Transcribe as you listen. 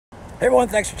Hey everyone,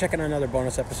 thanks for checking out another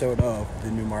bonus episode of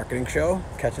the New Marketing Show.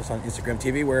 Catch us on Instagram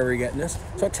TV, wherever you're getting this.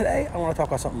 So today I want to talk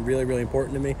about something really, really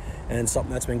important to me and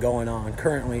something that's been going on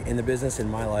currently in the business, in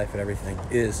my life and everything,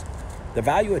 is the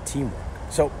value of teamwork.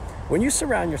 So when you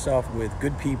surround yourself with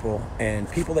good people and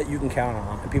people that you can count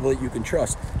on and people that you can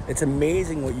trust, it's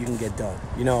amazing what you can get done.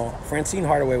 You know, Francine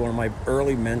Hardaway, one of my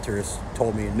early mentors,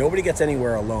 told me, nobody gets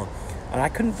anywhere alone. And I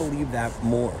couldn't believe that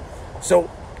more. So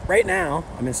right now,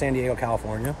 I'm in San Diego,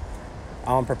 California.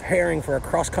 I'm preparing for a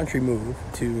cross-country move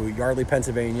to Yardley,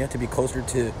 Pennsylvania, to be closer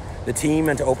to the team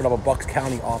and to open up a Bucks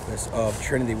County office of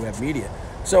Trinity Web Media.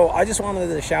 So I just wanted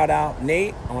to shout out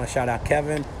Nate, I want to shout out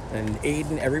Kevin and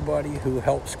Aiden, everybody who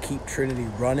helps keep Trinity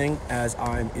running as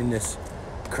I'm in this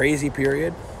crazy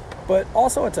period. But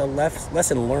also it's a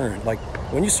lesson learned. Like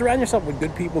when you surround yourself with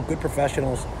good people, good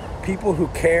professionals, people who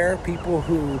care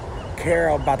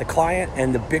about the client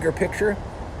and the bigger picture,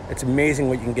 it's amazing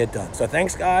what you can get done. So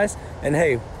thanks, guys. And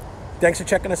hey, thanks for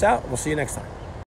checking us out. We'll see you next time.